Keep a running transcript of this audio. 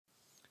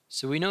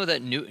So we know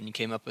that Newton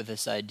came up with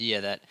this idea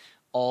that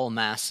all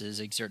masses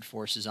exert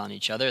forces on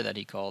each other that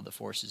he called the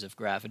forces of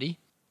gravity,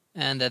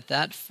 and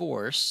that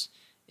force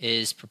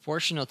is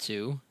proportional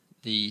to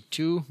the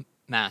two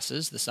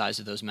masses, the size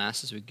of those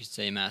masses. We could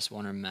say mass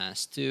 1 or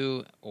mass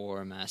 2,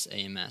 or mass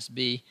A and mass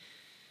B,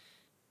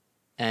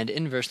 and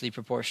inversely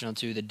proportional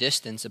to the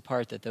distance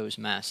apart that those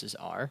masses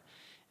are.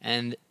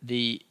 And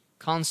the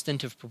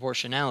constant of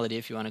proportionality,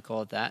 if you want to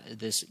call it that,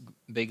 this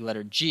big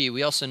letter G,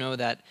 we also know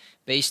that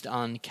based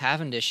on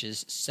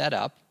Cavendish's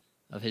setup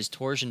of his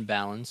torsion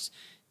balance,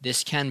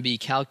 this can be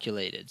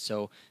calculated.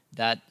 So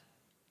that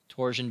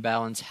torsion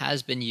balance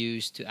has been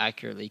used to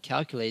accurately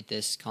calculate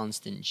this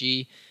constant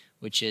G,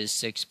 which is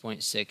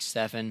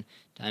 6.67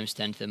 times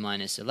 10 to the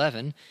minus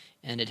 11,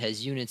 and it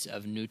has units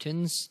of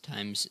newtons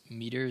times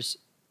meters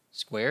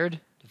squared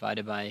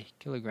divided by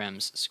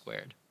kilograms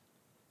squared.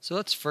 So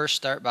let's first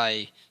start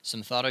by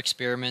some thought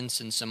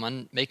experiments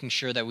and making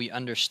sure that we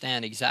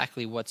understand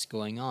exactly what's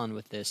going on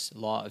with this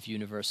law of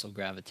universal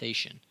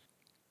gravitation.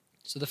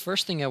 So the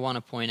first thing I want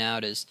to point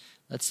out is,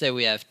 let's say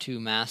we have two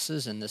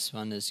masses, and this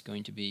one is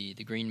going to be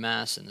the green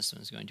mass and this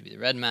one is going to be the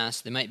red mass.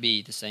 They might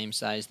be the same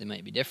size, they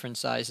might be different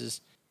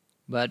sizes.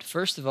 But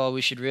first of all,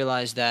 we should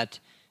realize that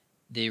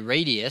the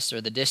radius,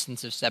 or the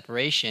distance of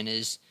separation,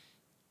 is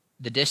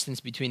the distance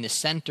between the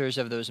centers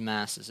of those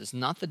masses. It's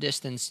not the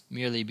distance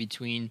merely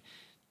between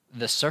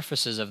the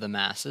surfaces of the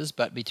masses,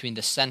 but between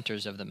the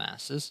centers of the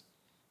masses.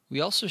 We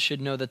also should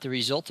know that the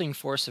resulting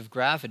force of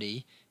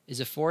gravity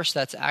is a force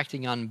that's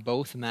acting on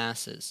both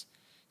masses.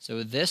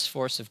 So this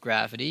force of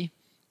gravity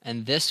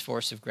and this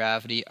force of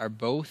gravity are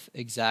both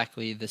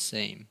exactly the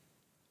same.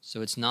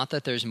 So it's not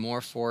that there's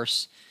more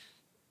force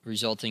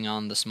resulting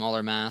on the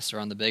smaller mass or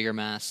on the bigger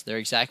mass. They're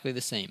exactly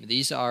the same.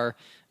 These are,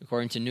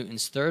 according to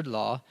Newton's third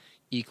law,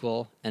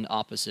 equal and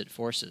opposite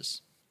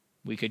forces.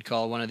 We could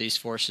call one of these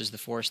forces the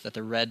force that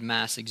the red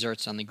mass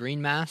exerts on the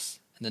green mass,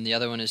 and then the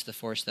other one is the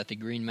force that the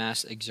green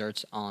mass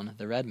exerts on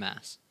the red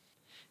mass.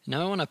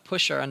 Now I want to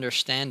push our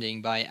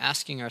understanding by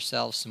asking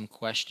ourselves some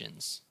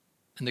questions.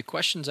 And the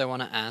questions I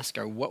want to ask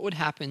are, what would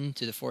happen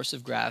to the force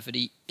of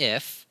gravity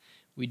if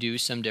we do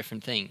some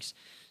different things?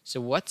 So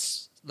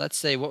let's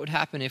say, what would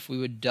happen if we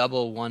would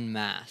double one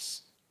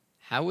mass?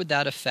 How would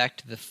that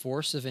affect the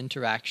force of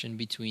interaction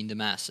between the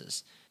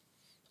masses?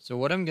 So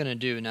what I'm going to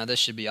do, now this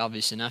should be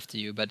obvious enough to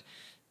you, but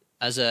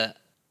as a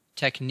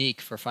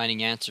technique for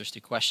finding answers to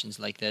questions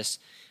like this,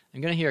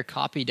 I'm going to here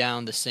copy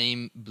down the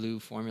same blue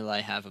formula I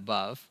have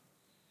above,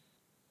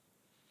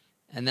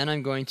 and then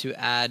I'm going to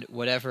add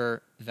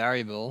whatever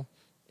variable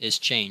is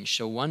changed.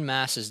 So one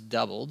mass is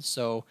doubled,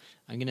 so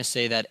I'm going to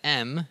say that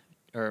m,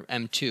 or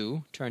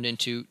m2, turned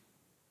into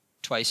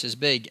twice as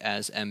big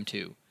as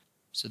m2.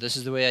 So this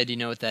is the way I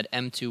denote that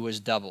m2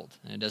 was doubled,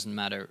 and it doesn't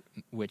matter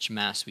which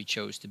mass we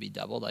chose to be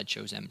doubled. I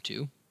chose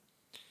m2.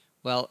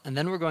 Well, and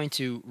then we're going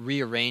to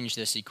rearrange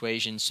this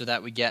equation so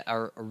that we get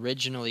our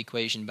original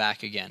equation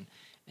back again.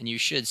 And you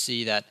should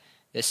see that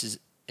this is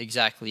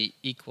exactly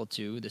equal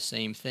to the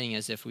same thing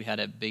as if we had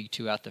a big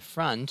 2 out the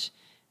front,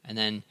 and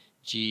then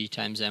g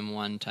times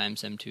m1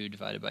 times m2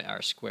 divided by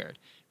r squared.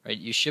 Right?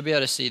 You should be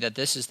able to see that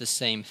this is the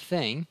same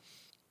thing,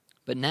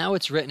 but now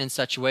it's written in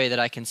such a way that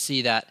I can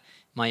see that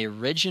my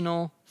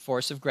original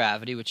force of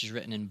gravity, which is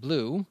written in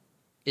blue,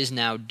 is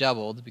now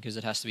doubled because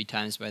it has to be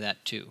times by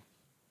that 2.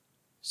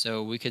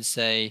 So we could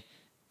say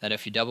that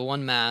if you double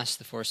one mass,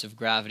 the force of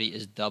gravity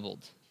is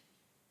doubled.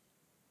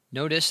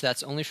 Notice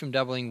that's only from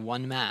doubling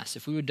one mass.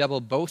 If we would double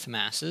both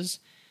masses,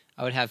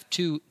 I would have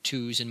two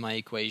 2's in my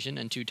equation,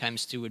 and 2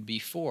 times 2 would be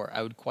 4.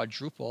 I would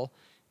quadruple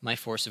my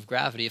force of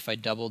gravity if I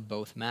doubled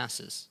both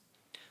masses.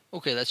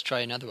 Okay, let's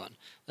try another one.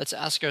 Let's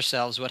ask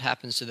ourselves what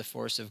happens to the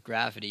force of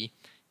gravity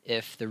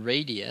if the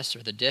radius,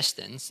 or the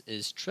distance,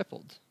 is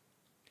tripled.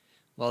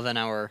 Well, then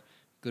our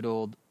good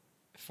old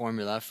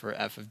formula for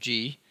f of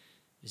g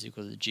is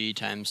equal to g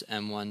times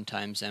m1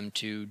 times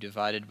m2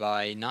 divided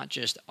by not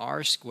just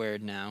r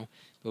squared now,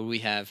 but we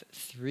have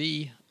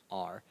 3r.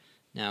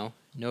 Now,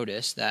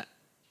 notice that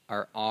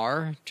our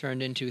r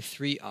turned into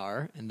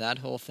 3r, and that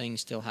whole thing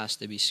still has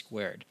to be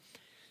squared.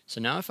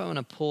 So now if I want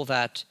to pull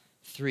that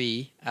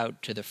 3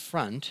 out to the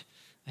front,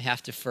 I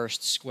have to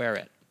first square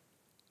it.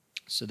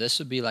 So this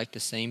would be like the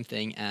same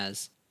thing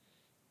as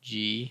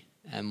g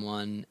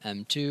m1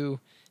 m2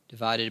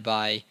 divided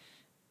by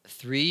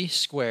 3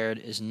 squared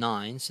is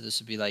 9, so this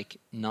would be like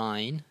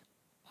 9r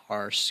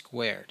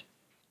squared.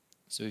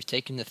 So we've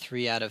taken the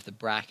 3 out of the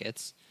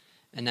brackets,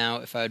 and now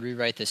if I would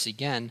rewrite this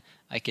again,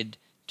 I could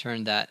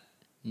turn that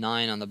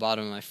 9 on the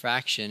bottom of my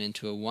fraction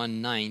into a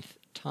 1/9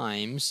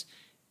 times,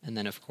 and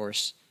then of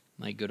course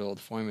my good old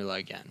formula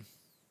again.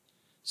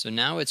 So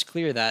now it's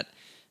clear that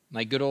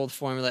my good old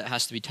formula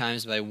has to be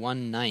times by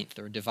 1/9,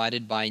 or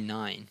divided by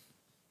 9.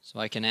 So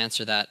I can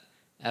answer that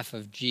f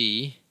of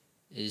g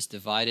is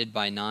divided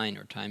by 9,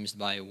 or times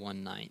by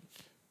 1/9.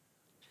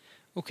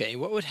 Okay,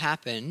 what would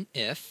happen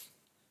if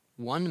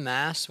one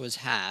mass was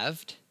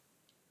halved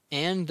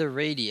and the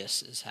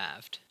radius is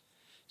halved?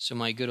 So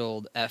my good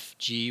old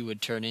fg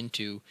would turn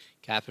into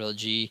capital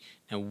G.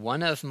 Now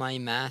one of my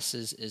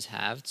masses is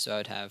halved, so I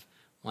would have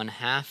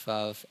 1/2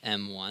 of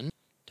m1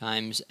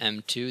 times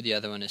m2, the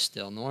other one is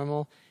still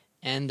normal,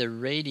 and the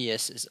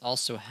radius is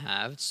also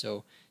halved,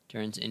 so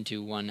turns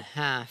into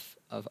 1/2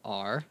 of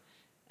r,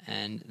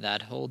 and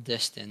that whole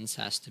distance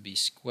has to be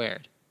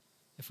squared.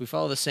 If we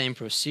follow the same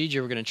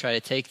procedure, we're going to try to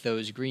take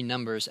those green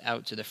numbers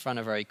out to the front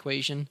of our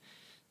equation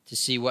to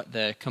see what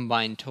the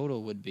combined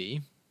total would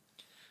be.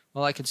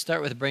 Well, I could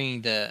start with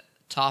bringing the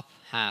top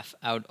half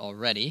out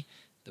already,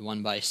 the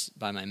one by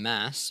my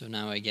mass, so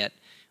now I get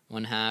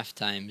 1/2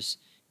 times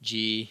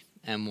g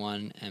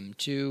m1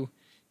 m2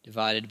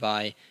 divided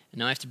by, and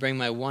now I have to bring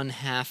my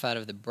 1/2 out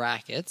of the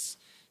brackets,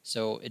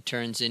 so it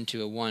turns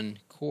into a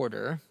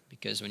 1/4,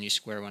 because when you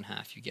square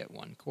 1/2 you get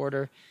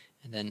 1/4,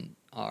 and then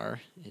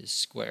r is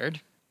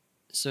squared.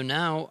 So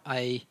now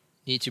I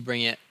need to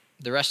bring it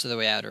the rest of the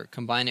way out, or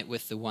combine it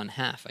with the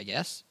 1/2, I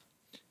guess.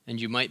 And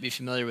you might be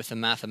familiar with the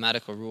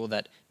mathematical rule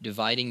that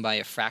dividing by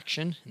a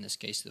fraction, in this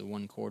case the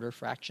 1/4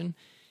 fraction,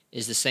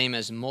 is the same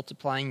as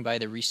multiplying by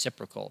the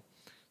reciprocal.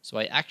 So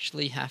I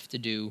actually have to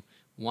do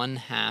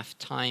 1/2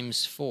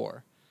 times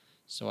 4.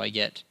 So I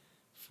get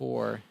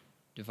 4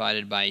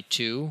 divided by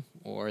 2,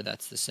 or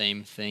that's the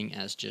same thing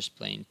as just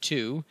plain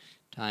 2,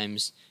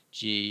 times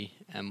g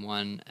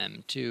m1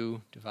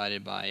 m2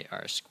 divided by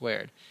r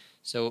squared.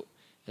 So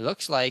it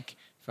looks like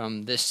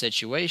from this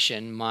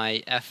situation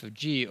my f of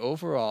g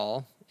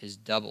overall is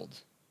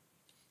doubled.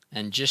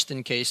 And just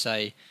in case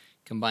I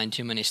combined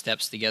too many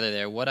steps together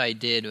there, what I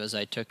did was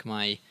I took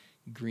my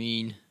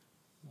green,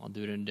 I'll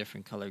do it in a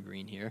different color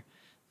green here,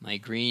 my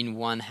green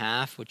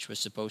 1/2, which was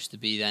supposed to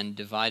be then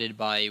divided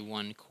by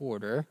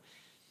 1/4.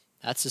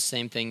 That's the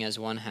same thing as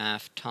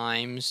 1/2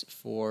 times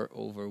 4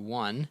 over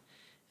 1,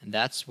 and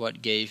that's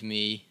what gave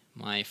me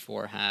my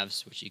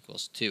 4/2, which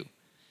equals 2.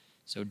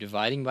 So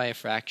dividing by a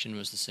fraction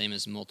was the same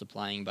as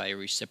multiplying by a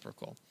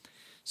reciprocal.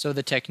 So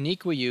the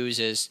technique we use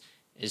is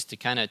to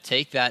kind of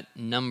take that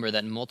number,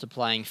 that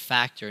multiplying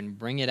factor, and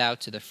bring it out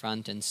to the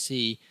front and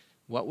see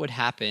what would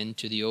happen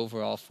to the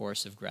overall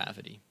force of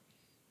gravity.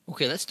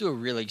 Okay, let's do a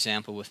real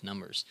example with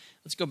numbers.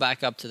 Let's go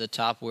back up to the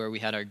top where we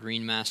had our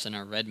green mass and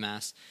our red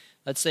mass.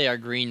 Let's say our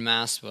green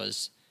mass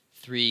was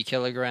 3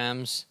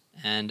 kilograms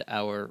and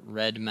our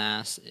red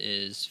mass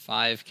is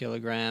 5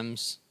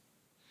 kilograms.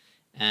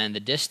 And the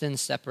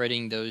distance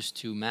separating those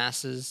two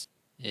masses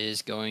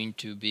is going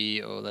to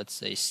be, let's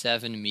say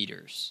 7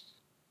 meters.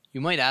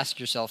 You might ask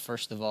yourself,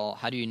 first of all,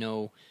 how do you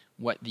know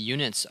what the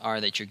units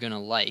are that you're going to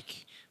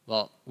like?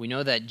 Well, we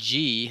know that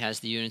G has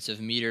the units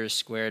of meters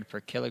squared per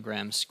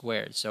kilogram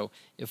squared. So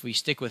if we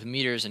stick with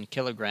meters and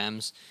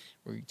kilograms,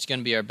 it's going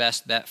to be our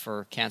best bet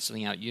for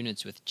canceling out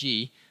units with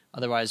G.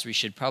 Otherwise, we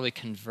should probably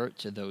convert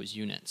to those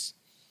units.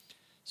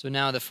 So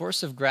now the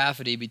force of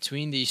gravity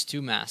between these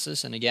two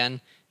masses, and again,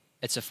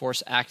 it's a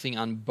force acting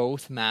on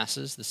both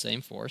masses, the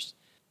same force,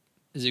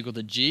 is equal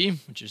to G,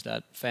 which is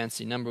that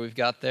fancy number we've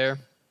got there,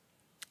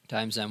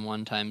 times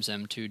m1 times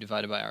m2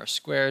 divided by r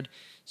squared.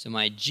 So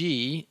my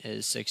G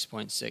is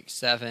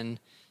 6.67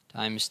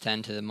 times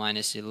 10 to the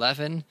minus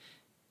 11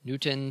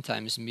 Newton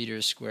times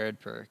meters squared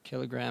per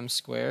kilogram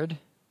squared.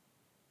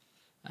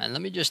 And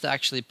let me just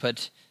actually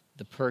put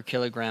the per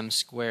kilogram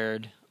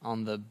squared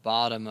on the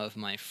bottom of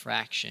my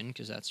fraction,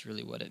 because that's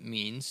really what it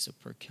means, so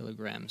per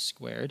kilogram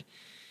squared.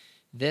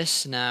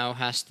 This now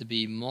has to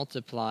be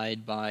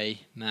multiplied by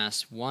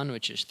mass 1,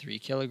 which is 3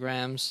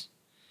 kilograms,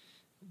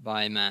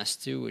 by mass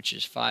 2, which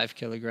is 5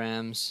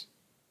 kilograms,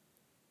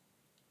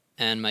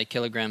 and my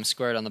kilogram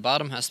squared on the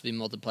bottom has to be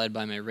multiplied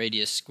by my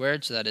radius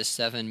squared, so that is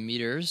 7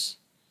 meters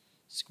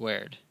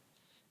squared.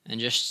 And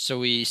just so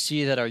we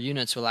see that our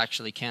units will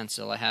actually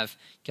cancel, I have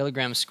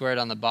kilograms squared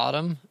on the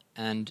bottom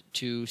and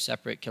 2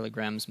 separate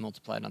kilograms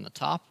multiplied on the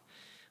top.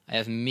 I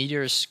have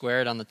meters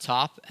squared on the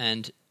top,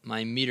 and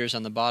my meters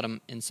on the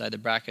bottom inside the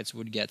brackets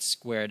would get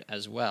squared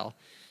as well.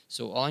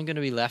 So all I'm going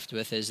to be left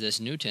with is this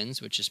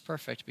newtons, which is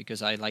perfect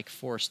because I like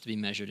force to be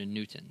measured in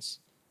newtons.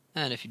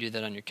 And if you do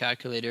that on your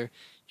calculator, you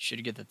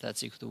should get that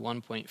that's equal to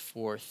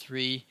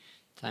 1.43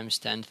 times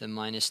 10 to the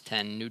minus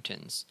 10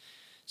 newtons.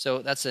 So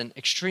that's an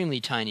extremely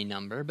tiny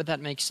number, but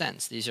that makes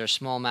sense. These are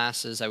small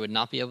masses. I would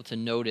not be able to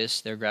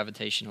notice their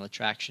gravitational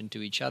attraction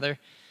to each other,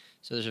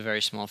 so there's a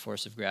very small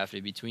force of gravity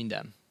between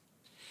them.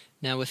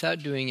 Now,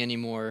 without doing any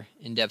more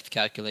in-depth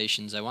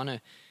calculations, I want to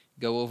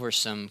go over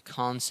some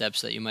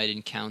concepts that you might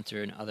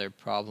encounter in other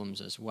problems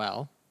as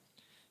well.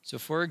 So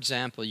for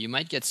example, you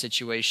might get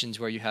situations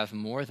where you have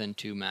more than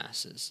two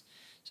masses.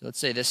 So let's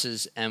say this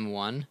is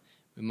M1.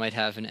 We might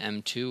have an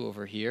M2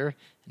 over here,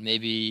 and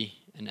maybe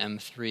an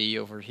M3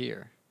 over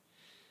here.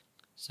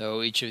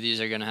 So each of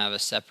these are going to have a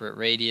separate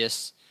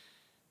radius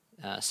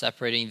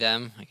separating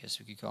them. I guess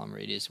we could call them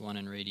radius 1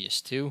 and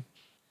radius 2.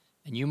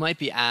 And you might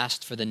be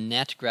asked for the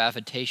net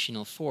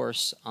gravitational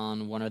force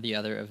on one or the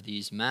other of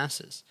these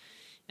masses.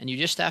 And you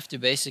just have to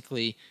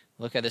basically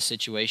look at the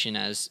situation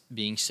as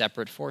being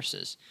separate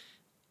forces.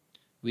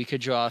 We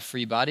could draw a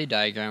free body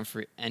diagram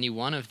for any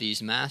one of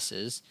these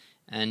masses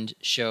and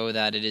show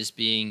that it is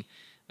being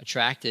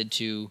attracted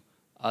to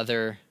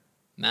other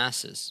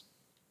masses.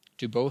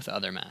 to both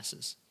other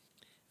masses.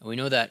 And we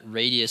know that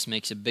radius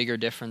makes a bigger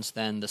difference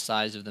than the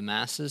size of the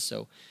masses,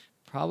 so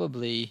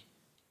probably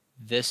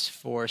this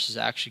force is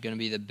actually going to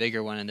be the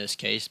bigger one in this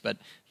case, but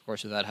of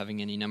course without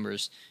having any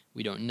numbers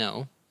we don't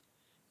know.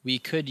 We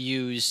could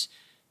use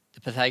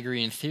the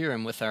Pythagorean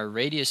theorem with our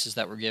radiuses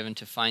that were given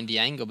to find the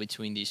angle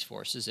between these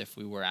forces if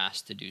we were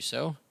asked to do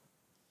so.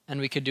 And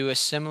we could do a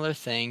similar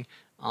thing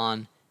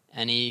on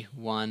any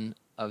one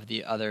of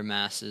the other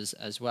masses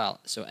as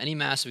well. So any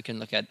mass, we can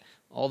look at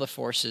all the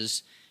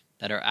forces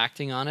that are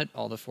acting on it,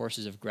 all the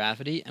forces of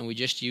gravity, and we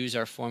just use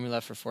our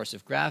formula for force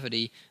of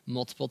gravity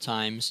multiple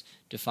times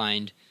to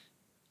find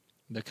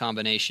the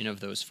combination of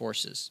those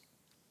forces.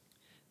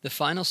 The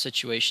final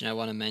situation I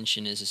want to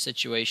mention is a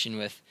situation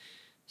with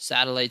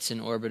satellites in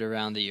orbit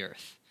around the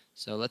Earth.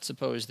 So let's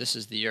suppose this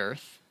is the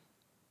Earth,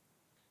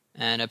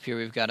 and up here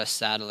we've got a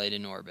satellite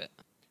in orbit.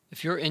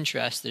 If you're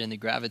interested in the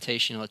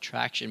gravitational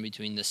attraction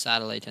between the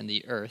satellite and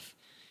the Earth,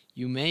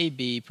 you may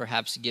be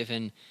perhaps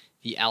given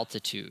the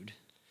altitude.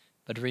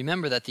 But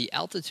remember that the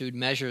altitude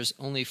measures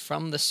only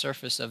from the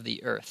surface of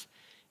the Earth,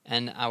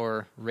 and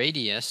our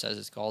radius, as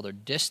it's called, or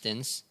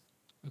distance,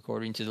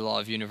 according to the law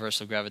of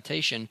universal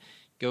gravitation,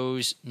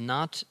 goes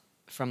not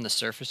from the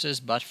surfaces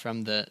but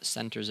from the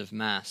centers of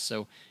mass.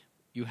 So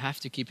you have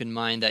to keep in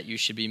mind that you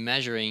should be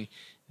measuring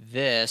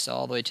this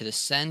all the way to the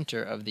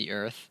center of the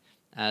Earth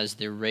as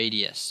the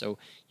radius. So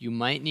you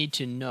might need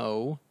to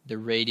know the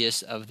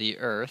radius of the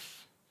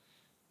Earth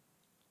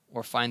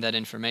or find that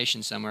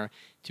information somewhere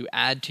to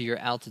add to your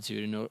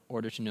altitude in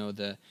order to know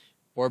the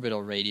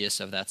orbital radius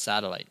of that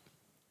satellite.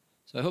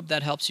 So I hope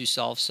that helps you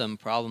solve some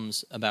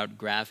problems about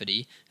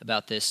gravity,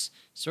 about this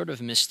sort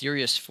of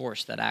mysterious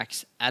force that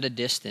acts at a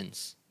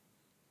distance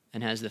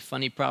and has the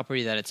funny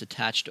property that it's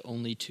attached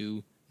only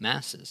to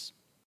masses.